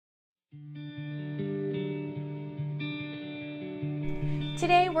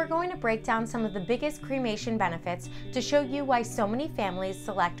Today, we're going to break down some of the biggest cremation benefits to show you why so many families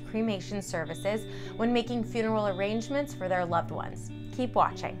select cremation services when making funeral arrangements for their loved ones. Keep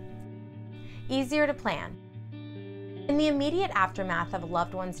watching. Easier to plan. In the immediate aftermath of a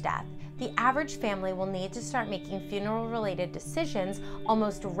loved one's death, the average family will need to start making funeral-related decisions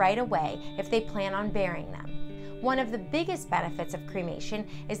almost right away if they plan on burying them. One of the biggest benefits of cremation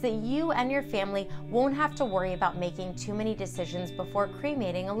is that you and your family won't have to worry about making too many decisions before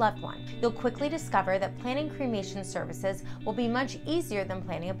cremating a loved one. You'll quickly discover that planning cremation services will be much easier than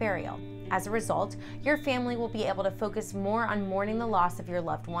planning a burial. As a result, your family will be able to focus more on mourning the loss of your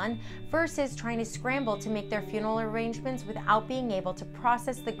loved one versus trying to scramble to make their funeral arrangements without being able to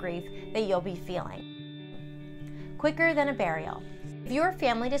process the grief that you'll be feeling. Quicker than a burial. If your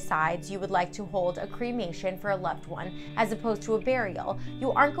family decides you would like to hold a cremation for a loved one as opposed to a burial,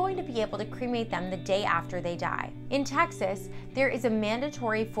 you aren't going to be able to cremate them the day after they die. In Texas, there is a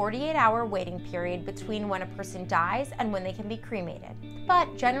mandatory 48-hour waiting period between when a person dies and when they can be cremated.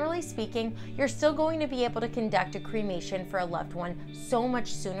 But generally speaking, you're still going to be able to conduct a cremation for a loved one so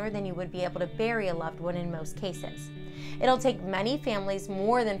much sooner than you would be able to bury a loved one in most cases. It'll take many families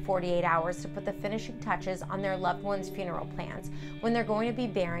more than 48 hours to put the finishing touches on their loved one's funeral plans when they're going to be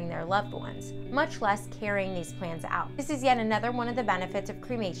burying their loved ones, much less carrying these plans out. This is yet another one of the benefits of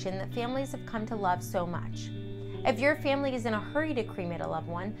cremation that families have come to love so much. If your family is in a hurry to cremate a loved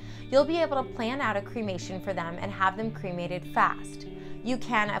one, you'll be able to plan out a cremation for them and have them cremated fast. You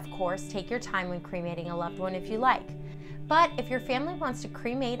can, of course, take your time when cremating a loved one if you like. But if your family wants to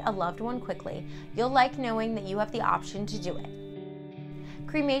cremate a loved one quickly, you'll like knowing that you have the option to do it.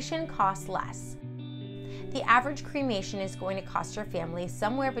 Cremation costs less. The average cremation is going to cost your family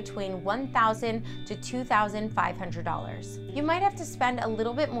somewhere between $1,000 to $2,500. You might have to spend a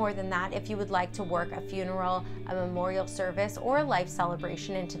little bit more than that if you would like to work a funeral, a memorial service, or a life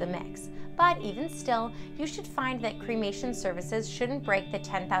celebration into the mix. But even still, you should find that cremation services shouldn't break the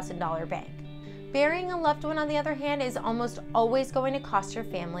 $10,000 bank. Burying a loved one, on the other hand, is almost always going to cost your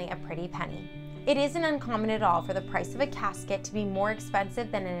family a pretty penny. It isn't uncommon at all for the price of a casket to be more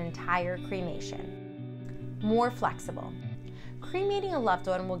expensive than an entire cremation. More flexible. Cremating a loved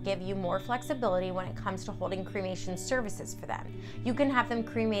one will give you more flexibility when it comes to holding cremation services for them. You can have them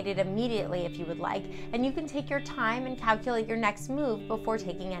cremated immediately if you would like, and you can take your time and calculate your next move before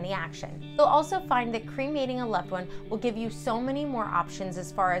taking any action. You'll also find that cremating a loved one will give you so many more options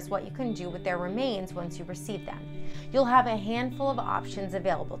as far as what you can do with their remains once you receive them. You'll have a handful of options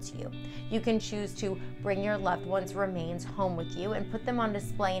available to you. You can choose to bring your loved one's remains home with you and put them on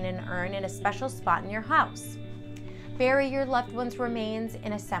display in an urn in a special spot in your house. Bury your loved one's remains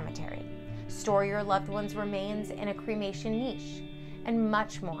in a cemetery. Store your loved one's remains in a cremation niche, and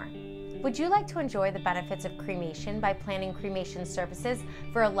much more. Would you like to enjoy the benefits of cremation by planning cremation services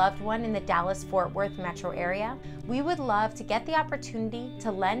for a loved one in the Dallas-Fort Worth metro area? We would love to get the opportunity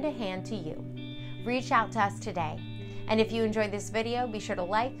to lend a hand to you. Reach out to us today. And if you enjoyed this video, be sure to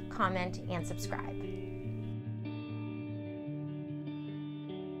like, comment, and subscribe.